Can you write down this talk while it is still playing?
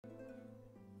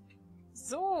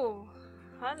So,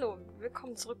 hallo,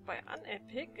 willkommen zurück bei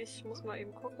Unepic. Ich muss mal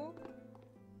eben gucken.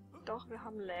 Doch, wir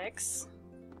haben Lags.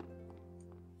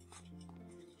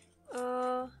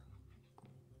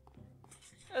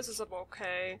 Es ist aber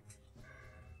okay.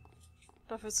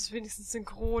 Dafür ist es wenigstens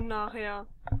synchron nachher.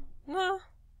 Na?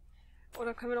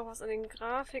 Oder können wir noch was an den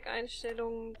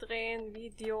Grafikeinstellungen drehen?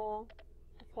 Video,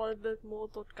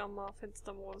 Vollbildmodus, Gamma,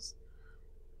 Fenstermodus.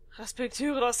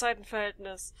 Respektiere das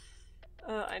Seitenverhältnis.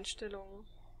 Einstellungen.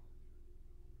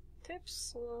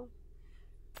 Tipps.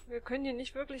 Wir können hier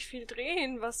nicht wirklich viel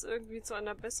drehen, was irgendwie zu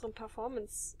einer besseren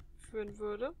Performance führen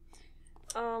würde.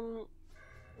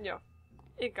 Ja.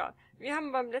 Egal. Wir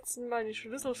haben beim letzten Mal die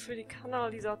Schlüssel für die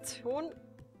Kanalisation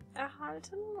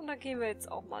erhalten. Und da gehen wir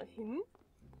jetzt auch mal hin.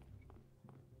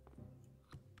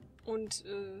 Und,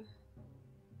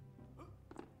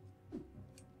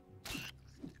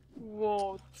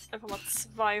 wow. Einfach mal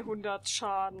 200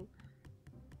 Schaden.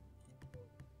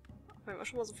 Wenn wir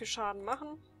schon mal so viel Schaden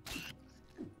machen,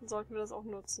 dann sollten wir das auch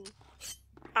nutzen.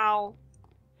 Au!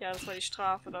 Ja, das war die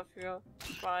Strafe dafür.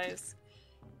 Ich weiß.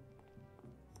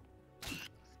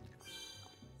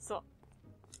 So.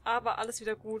 Aber alles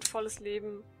wieder gut, volles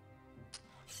Leben.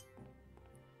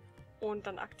 Und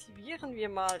dann aktivieren wir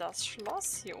mal das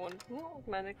Schloss hier unten. Und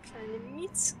meine kleine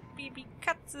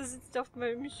Mietsbaby-Katze sitzt auf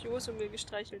meinem Schoß und will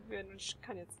gestreichelt werden. Und ich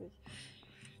kann jetzt nicht.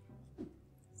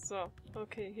 So,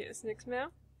 okay, hier ist nichts mehr.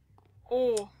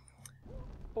 Oh.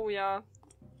 Oh ja.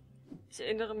 Ich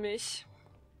erinnere mich.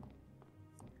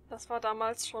 Das war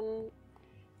damals schon...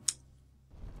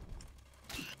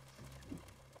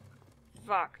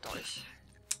 Wagt euch.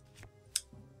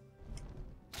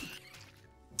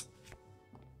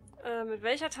 Mit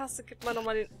welcher Taste gibt man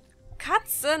nochmal den...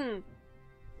 Katzen!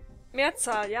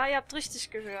 Mehrzahl, ja, ihr habt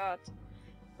richtig gehört.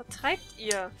 Was treibt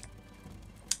ihr?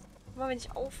 Immer wenn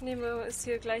ich aufnehme, ist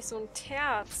hier gleich so ein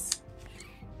Terz.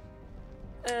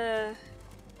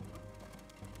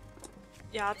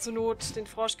 Ja, zur Not, den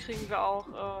Frosch kriegen wir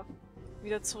auch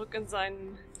wieder zurück in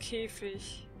seinen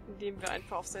Käfig, indem wir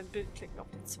einfach auf sein Bild klicken, auf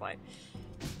die 2.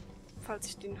 Falls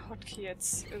ich den Hotkey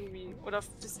jetzt irgendwie... Oder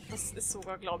das ist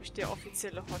sogar, glaube ich, der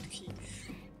offizielle Hotkey.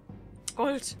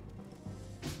 Gold!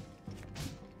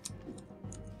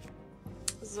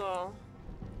 So.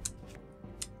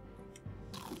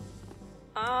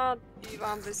 Ah, die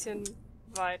war ein bisschen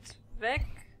weit weg.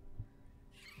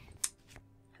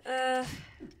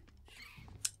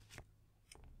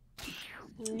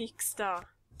 Nix da.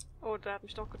 Oh, der hat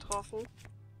mich doch getroffen.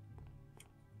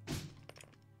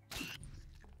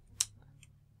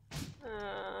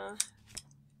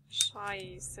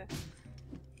 Scheiße.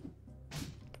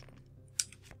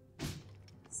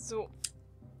 So.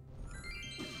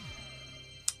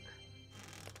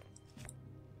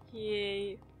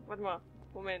 Yay. Warte mal.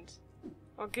 Moment.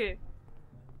 Okay.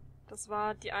 Das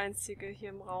war die einzige hier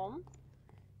im Raum.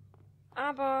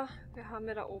 Aber wir haben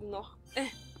ja da oben noch...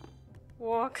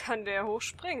 Boah, kann der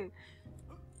hochspringen?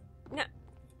 Ja.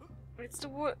 Willst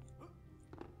du wohl...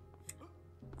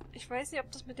 Ich weiß nicht, ob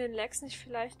das mit den Lags nicht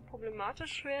vielleicht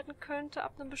problematisch werden könnte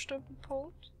ab einem bestimmten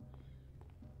Punkt.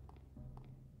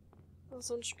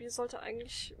 So ein Spiel sollte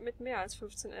eigentlich mit mehr als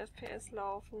 15 FPS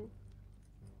laufen.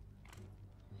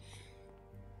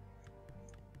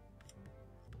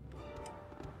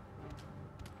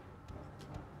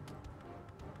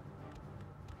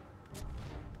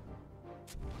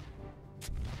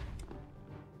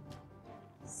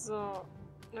 So,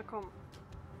 na komm.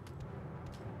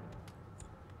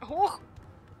 Hoch!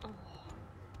 Oh.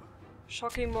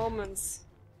 Shocking Moments.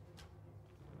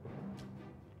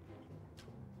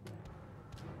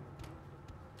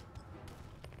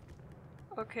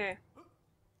 Okay.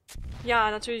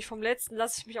 Ja, natürlich, vom letzten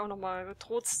lasse ich mich auch nochmal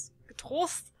getrost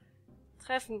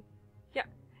treffen. Ja.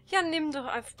 Ja, nimm doch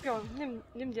einfach. Ja,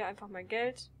 nimm dir einfach mein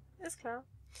Geld. Ist klar.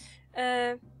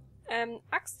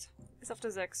 Axt ist auf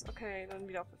der 6. Okay, dann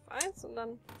wieder auf F1 und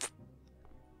dann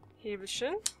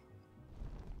Hebelchen.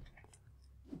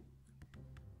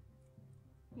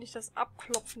 Nicht das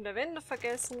Abklopfen der Wände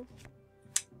vergessen.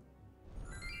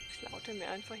 Klaut er mir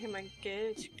einfach hier mein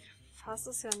Geld. Ich fasse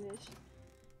es ja nicht.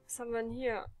 Was haben wir denn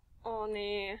hier? Oh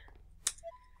nee.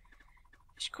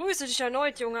 Ich grüße dich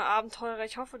erneut, junger Abenteurer.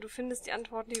 Ich hoffe, du findest die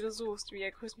Antworten, die du suchst. Wie,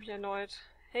 er grüßt mich erneut.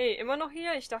 Hey, immer noch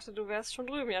hier? Ich dachte, du wärst schon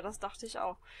drüben. Ja, das dachte ich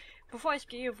auch. Bevor ich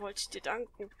gehe, wollte ich dir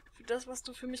danken. Für das, was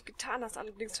du für mich getan hast.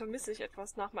 Allerdings vermisse ich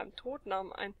etwas. Nach meinem Tod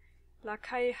nahm ein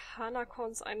Lakai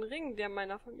Hanakons einen Ring, der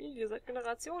meiner Familie seit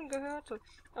Generationen gehörte.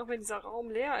 Auch wenn dieser Raum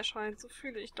leer erscheint, so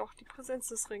fühle ich doch die Präsenz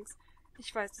des Rings.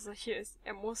 Ich weiß, dass er hier ist.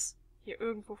 Er muss hier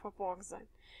irgendwo verborgen sein.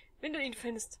 Wenn du ihn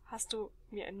findest, hast du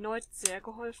mir erneut sehr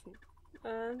geholfen.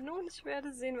 Nun, ich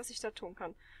werde sehen, was ich da tun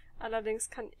kann. Allerdings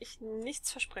kann ich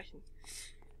nichts versprechen.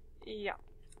 Ja.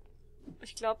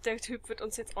 Ich glaube, der Typ wird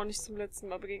uns jetzt auch nicht zum letzten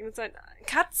Mal begegnet sein.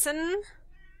 Katzen!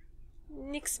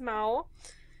 Nix mau.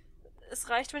 Es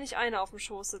reicht, wenn ich eine auf dem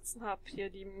Schoß sitzen habe, hier,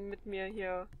 die mit mir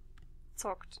hier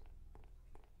zockt.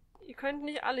 Ihr könnt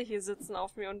nicht alle hier sitzen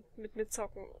auf mir und mit mir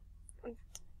zocken. Und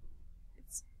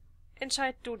jetzt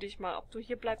entscheid du dich mal, ob du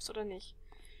hier bleibst oder nicht.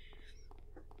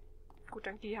 Gut,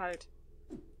 dann geh halt.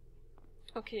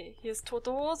 Okay, hier ist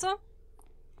tote Hose.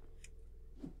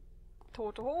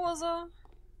 Tote Hose.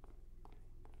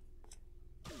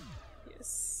 Hier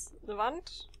ist eine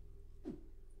Wand.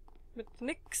 Mit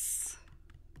nix.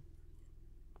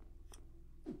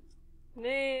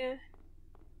 Nee.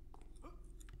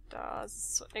 Da ist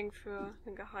es zu eng für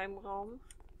einen Geheimraum.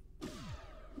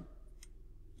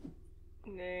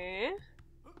 Nee.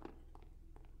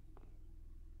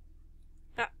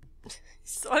 Ja.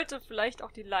 Ich sollte vielleicht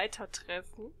auch die Leiter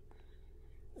treffen.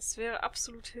 Es wäre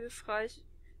absolut hilfreich.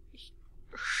 Ich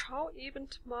schaue eben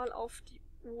mal auf die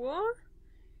Uhr.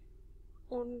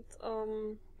 Und,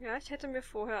 ja, ich hätte mir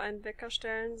vorher einen Wecker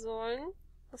stellen sollen.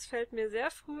 Das fällt mir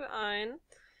sehr früh ein.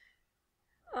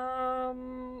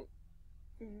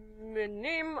 Wir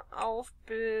nehmen auf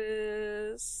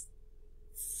bis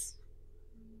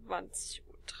 20:30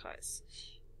 Uhr.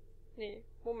 Nee,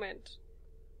 Moment.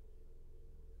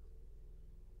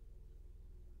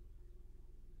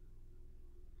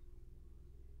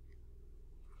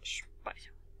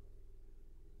 Speichern.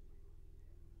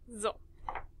 So.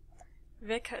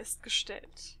 Wecker ist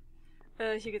gestellt.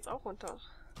 Hier geht's auch runter.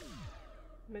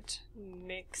 Mit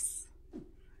nix.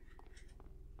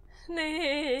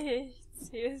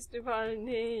 Nichts. Hier ist überall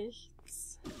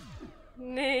nichts.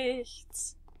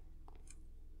 Nichts.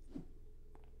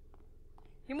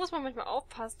 Hier muss man manchmal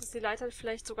aufpassen, dass die Leiter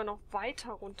vielleicht sogar noch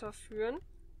weiter runterführen.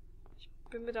 Ich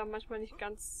bin mir da manchmal nicht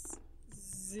ganz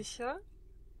sicher.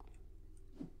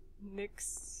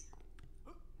 Nix.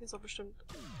 Hier ist doch bestimmt...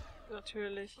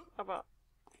 Natürlich, aber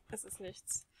es ist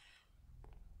nichts.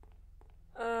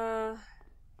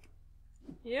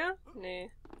 Hier?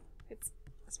 Nee. Jetzt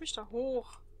lass mich da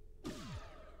hoch.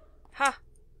 Ha!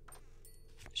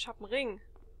 Ich hab einen Ring.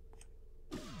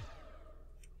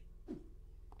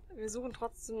 Wir suchen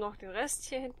trotzdem noch den Rest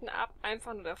hier hinten ab.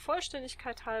 Einfach nur der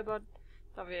Vollständigkeit halber.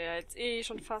 Da wir ja jetzt eh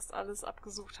schon fast alles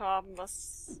abgesucht haben,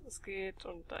 was es geht.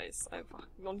 Und da ist einfach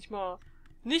noch nicht mal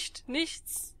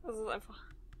nichts. Das ist einfach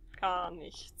gar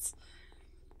nichts.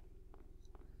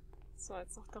 So,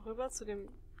 jetzt noch darüber zu dem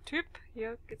Typ.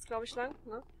 Hier geht's, glaube ich, lang,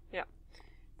 ne? Ja.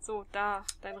 So, da,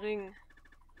 dein Ring.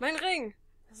 Mein Ring!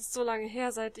 Es ist so lange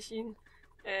her, seit ich ihn...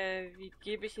 wie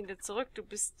gebe ich ihn dir zurück? Du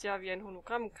bist ja wie ein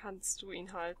Hologramm. Kannst du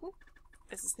ihn halten?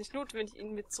 Es ist nicht notwendig,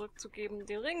 ihn mir zurückzugeben.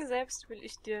 Den Ring selbst will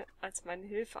ich dir als meine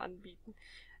Hilfe anbieten.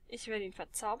 Ich werde ihn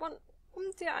verzaubern, um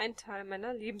dir einen Teil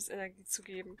meiner Lebensenergie zu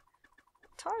geben.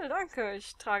 Toll, danke.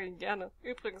 Ich trage ihn gerne.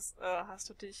 Übrigens, hast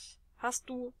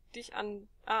du dich an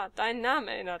deinen Namen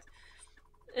erinnert?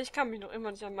 Ich kann mich noch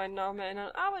immer nicht an meinen Namen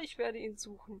erinnern, aber ich werde ihn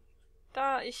suchen.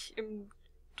 Da ich im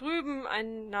drüben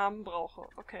einen Namen brauche.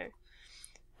 Okay.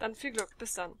 Dann viel Glück.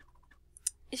 Bis dann.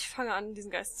 Ich fange an,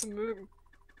 diesen Geist zu mögen.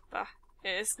 Bah,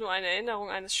 er ist nur eine Erinnerung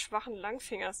eines schwachen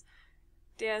Langfingers,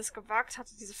 der es gewagt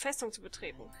hatte, diese Festung zu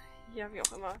betreten. Ja, wie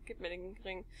auch immer. Gib mir den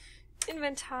Ring.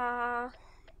 Inventar.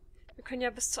 Wir können ja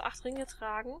bis zu 8 Ringe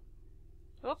tragen.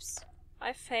 Ups.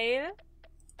 I fail.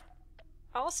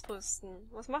 Ausrüsten.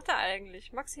 Was macht er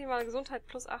eigentlich? Maximale Gesundheit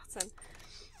plus 18.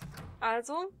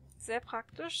 Also, sehr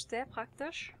praktisch, sehr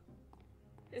praktisch.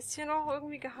 Ist hier noch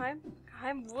irgendwie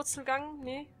Geheimwurzelgang?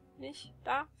 Nee, nicht.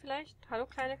 Da vielleicht? Hallo,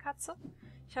 kleine Katze?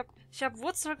 Ich hab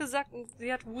Wurzel gesagt und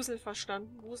sie hat Wusel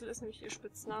verstanden. Wusel ist nämlich ihr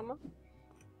Spitzname.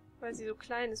 Weil sie so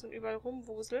klein ist und überall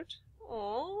rumwuselt.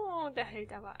 Oh, da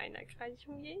hält aber einer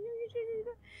Kreinchen.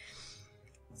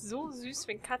 So süß,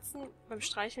 wenn Katzen beim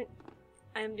Streicheln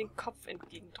einem den Kopf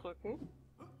entgegendrücken.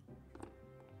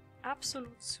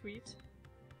 Absolut sweet.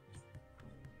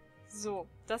 So,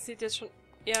 das sieht jetzt schon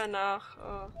eher nach...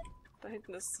 da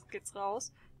hinten geht's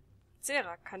raus.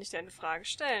 Zera, kann ich dir eine Frage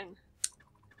stellen?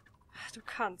 Ach, du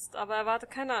kannst, aber erwarte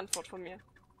keine Antwort von mir.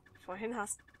 Vorhin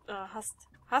Was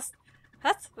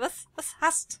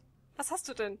hast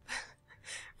du denn?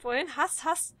 Vorhin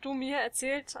hast du mir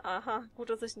erzählt... Aha, gut,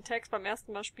 dass ich den Text beim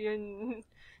ersten Mal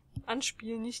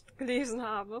anspielen nicht gelesen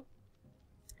habe.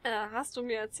 Hast du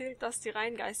mir erzählt, dass die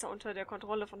Reingeister unter der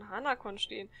Kontrolle von Hanakon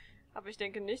stehen? Aber ich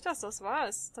denke nicht, dass das wahr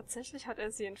ist. Tatsächlich hat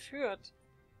er sie entführt.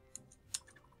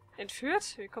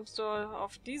 Entführt? Wie kommst du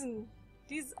auf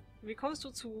wie kommst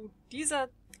du zu dieser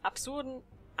absurden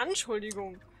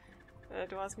Anschuldigung?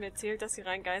 Du hast mir erzählt, dass die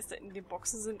Reingeister in den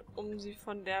Boxen sind, um sie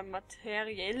von der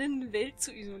materiellen Welt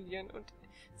zu isolieren und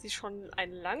sie schon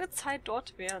eine lange Zeit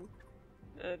dort wären.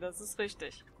 Das ist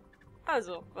richtig.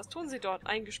 Also, was tun sie dort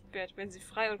eingesperrt, wenn sie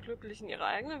frei und glücklich in ihrer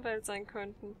eigenen Welt sein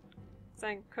könnte?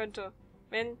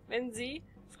 Wenn sie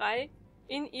frei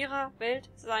in ihrer Welt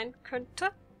sein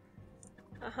könnte?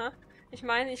 Aha. Ich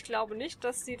meine, ich glaube nicht,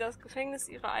 dass sie das Gefängnis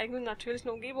ihrer eigenen natürlichen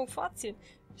Umgebung vorziehen.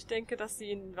 Ich denke, dass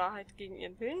sie in Wahrheit gegen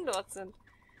ihren Willen dort sind.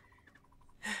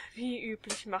 Wie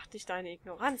üblich macht dich deine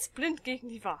Ignoranz blind gegen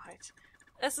die Wahrheit.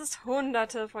 Es ist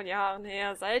Hunderte von Jahren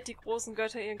her, seit die großen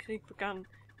Götter ihren Krieg begannen.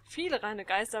 Viele reine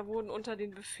Geister wurden unter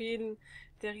den Befehlen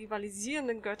der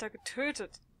rivalisierenden Götter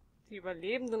getötet. Die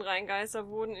überlebenden Reingeister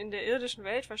wurden in der irdischen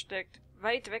Welt versteckt,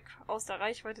 weit weg aus der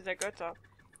Reichweite der Götter.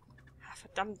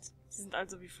 Verdammt, sie sind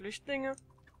also wie Flüchtlinge?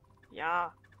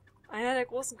 Ja. Einer der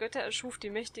großen Götter erschuf die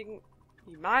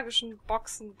magischen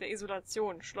Boxen der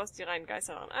Isolation, schloss die reinen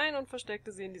Geister daran ein und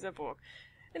versteckte sie in dieser Burg,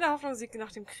 in der Hoffnung, sie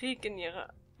nach dem Krieg in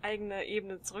ihre eigene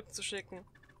Ebene zurückzuschicken.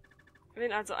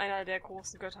 Wenn also einer der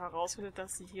großen Götter herausfindet,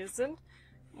 dass sie hier sind,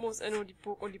 muss er nur die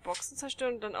Burg und die Boxen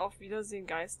zerstören und dann auf Wiedersehen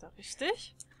Geister,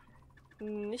 richtig?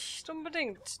 Nicht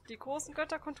unbedingt. Die großen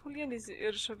Götter kontrollieren diese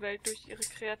irdische Welt durch ihre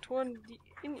Kreaturen, die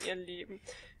in ihr leben.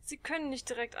 Sie können nicht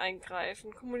direkt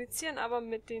eingreifen, kommunizieren aber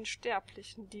mit den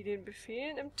Sterblichen, die den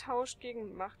Befehlen im Tausch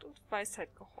gegen Macht und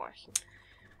Weisheit gehorchen.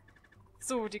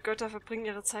 So, die Götter verbringen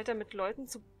ihre Zeit damit, Leuten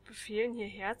zu befehlen,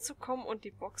 hierher zu kommen und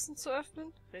die Boxen zu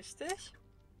öffnen, richtig?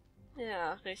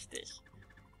 Ja, richtig.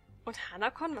 Und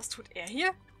Hanakon, was tut er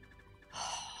hier?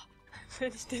 Oh,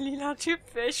 wenn ich der lila Typ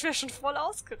wäre, ich wäre schon voll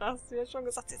ausgerastet. Sie hat schon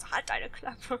gesagt, jetzt halt deine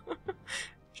Klappe.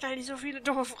 Stell nicht so viele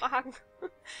dumme Fragen.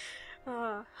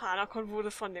 Hanakon wurde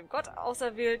von dem Gott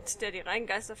auserwählt, der die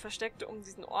Reingeister versteckte, um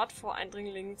diesen Ort vor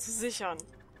Eindringlingen zu sichern.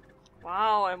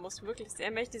 Wow, er muss wirklich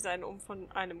sehr mächtig sein, um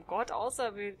von einem Gott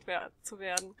auserwählt zu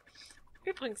werden.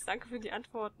 Übrigens, danke für die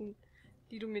Antworten,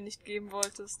 die du mir nicht geben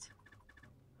wolltest.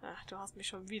 Ach, du hast mich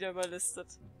schon wieder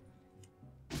überlistet.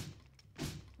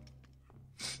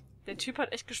 Der Typ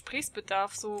hat echt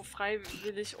Gesprächsbedarf, so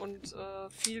freiwillig und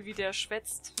viel wie der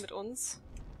schwätzt mit uns.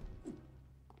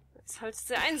 Ist halt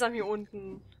sehr einsam hier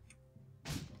unten.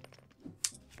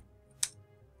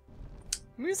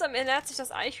 Mühsam ernährt sich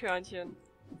das Eichhörnchen.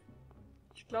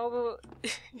 Ich glaube,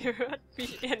 ihr hört,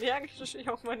 wie energisch ich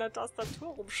auf meiner Tastatur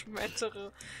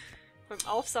rumschmettere. Beim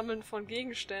Aufsammeln von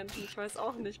Gegenständen. Ich weiß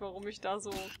auch nicht, warum ich da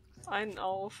so einen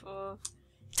auf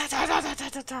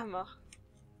mache.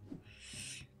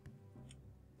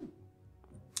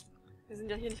 Wir sind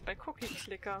ja hier nicht bei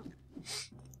Cookie-Clicker.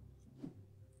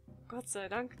 Gott sei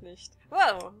Dank nicht.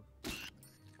 Wow!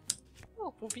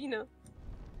 Oh, Rubine.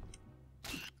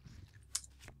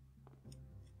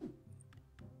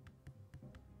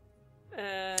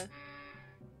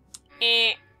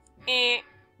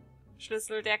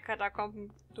 Schlüssel der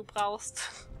Katakomben, du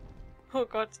brauchst. Oh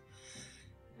Gott.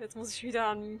 Jetzt muss ich wieder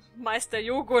an Meister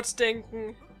Joghurt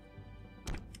denken.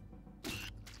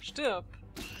 Stirb.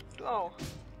 Du auch.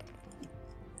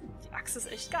 Die Axt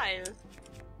ist echt geil.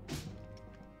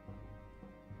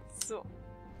 So.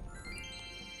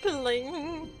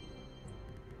 Bling.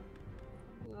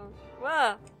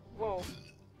 Wow.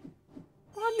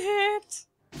 One-Hit.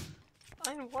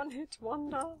 Ein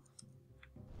One-Hit-Wonder.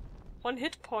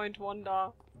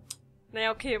 One-Hit-Point-Wonder.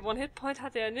 Naja, okay, One-Hit-Point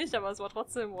hatte er nicht, aber es war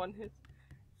trotzdem One-Hit.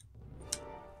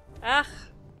 Ach.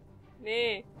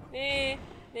 Nee.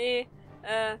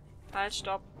 Halt,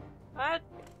 stopp. Halt.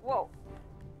 Wow.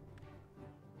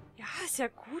 Ja, ist ja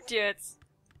gut jetzt.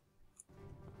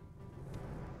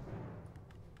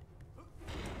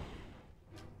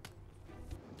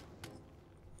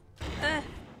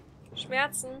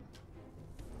 Schmerzen.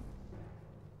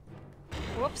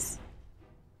 Ups.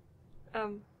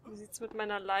 Wie sieht's mit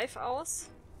meiner Life aus?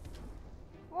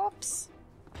 Ups.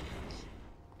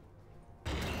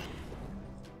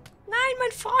 Nein,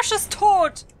 mein Frosch ist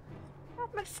tot! Er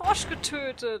hat meinen Frosch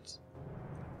getötet.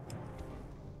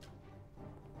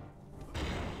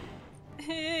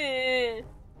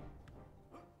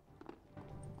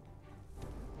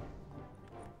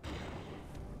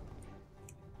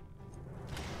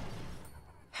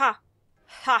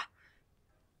 Ha!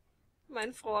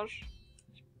 Mein Frosch.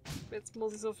 Jetzt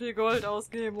muss ich so viel Gold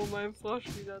ausgeben, um meinen Frosch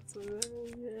wieder zu...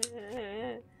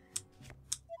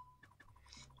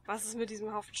 Was ist mit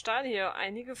diesem Haufen Stahl hier?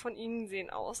 Einige von ihnen sehen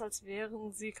aus, als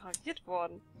wären sie graviert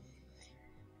worden.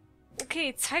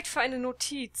 Okay, Zeit für eine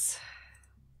Notiz.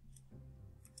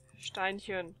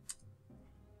 Steinchen.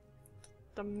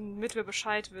 Damit wir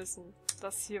Bescheid wissen,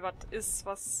 dass hier was ist,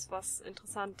 was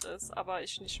interessant ist, aber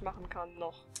ich nicht machen kann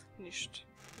noch. Nicht.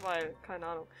 Weil, keine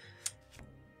Ahnung.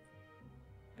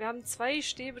 Wir haben 2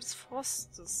 Stäbe des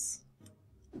Frostes.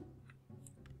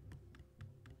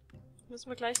 Müssen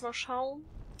wir gleich mal schauen,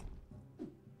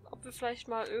 ob wir vielleicht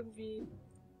mal irgendwie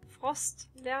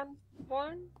Frost lernen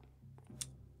wollen.